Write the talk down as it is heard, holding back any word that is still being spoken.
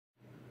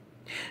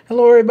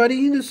Hello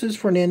everybody, this is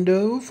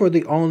Fernando for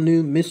the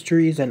all-new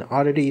Mysteries and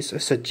Oddities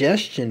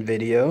suggestion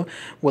video.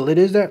 Well, it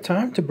is that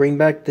time to bring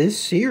back this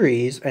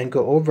series and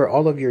go over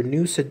all of your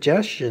new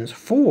suggestions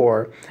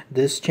for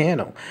this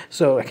channel.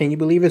 So, can you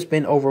believe it's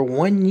been over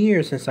 1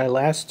 year since I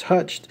last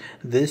touched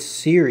this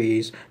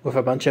series with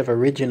a bunch of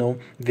original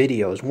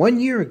videos?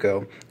 1 year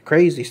ago.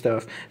 Crazy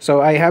stuff.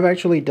 So I have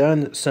actually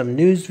done some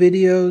news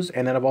videos,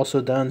 and then I've also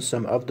done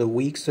some of the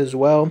weeks as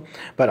well.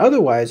 But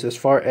otherwise, as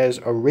far as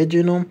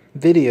original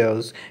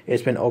videos,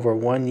 it's been over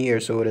 1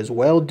 year, so it is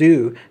well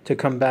due to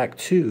come back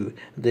to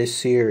this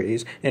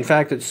series. In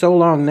fact, it's so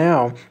long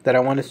now that I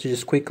wanted to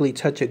just quickly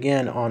touch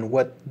again on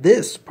what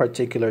this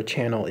particular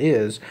channel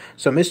is.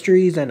 So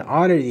Mysteries and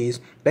Oddities,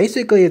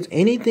 basically it's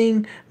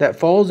anything that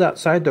falls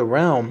outside the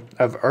realm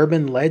of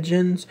urban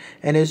legends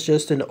and is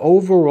just an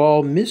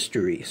overall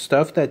mystery,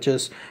 stuff that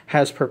just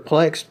has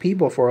perplexed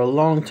people for a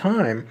long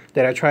time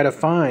that I try to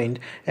find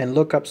and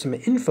look up some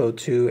info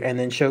to and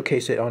then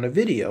showcase it on a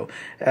video.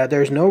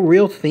 There's no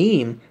real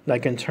theme,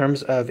 like in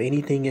terms of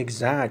anything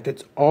exact.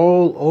 It's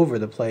all over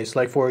the place.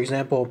 Like, for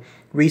example,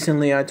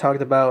 recently I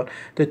talked about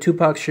the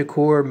Tupac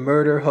Shakur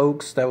murder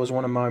hoax. That was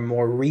one of my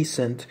more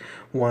recent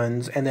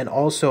ones. And then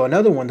also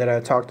another one that I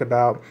talked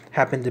about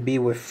happened to be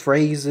with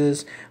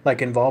phrases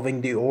like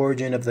involving the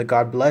origin of the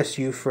God bless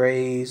you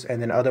phrase,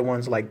 and then other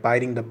ones like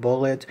biting the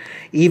bullet.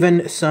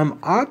 Even some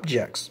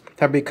objects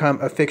have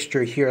become a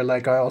fixture here.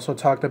 Like I also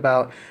talked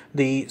about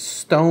the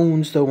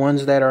stones, the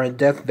ones that are in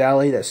Death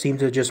Valley that seem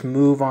to just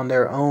move on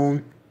their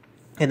own.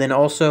 And then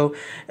also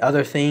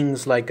other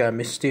things like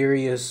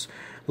mysterious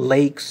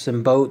lakes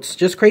and boats,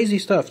 just crazy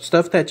stuff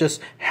that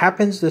just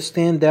happens to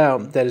stand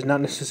out, that is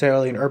not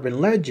necessarily an urban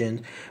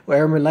legend.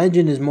 Where urban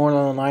legend is more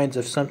along the lines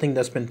of something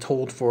that's been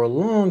told for a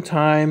long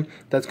time,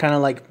 that's kind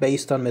of like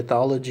based on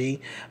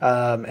mythology,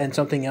 and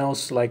something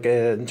else like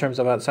in terms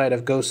of outside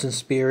of ghosts and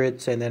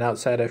spirits, and then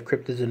outside of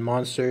cryptids and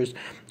monsters,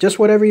 just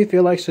whatever you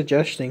feel like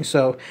suggesting.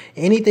 So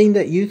anything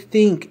that you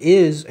think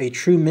is a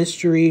true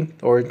mystery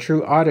or a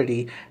true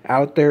oddity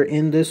out there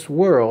in this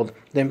world,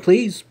 then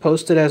please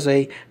post it as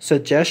a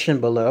suggestion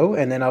below,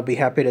 and then I'll be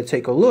happy to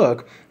take a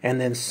look and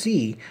then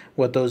see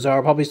what those are.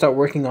 I'll probably start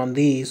working on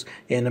these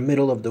in the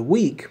middle of the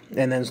week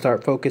and then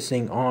start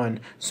focusing on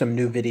some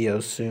new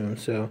videos soon.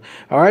 So,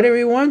 all right,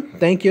 everyone.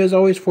 Thank you as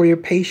always for your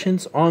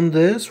patience on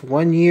this.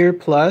 1 year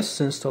plus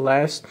since the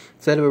last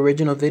set of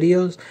original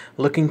videos.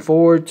 Looking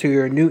forward to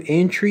your new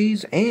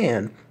entries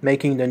and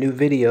making the new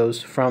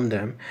videos from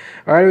them.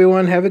 All right,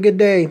 everyone. Have a good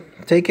day.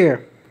 Take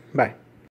care. Bye.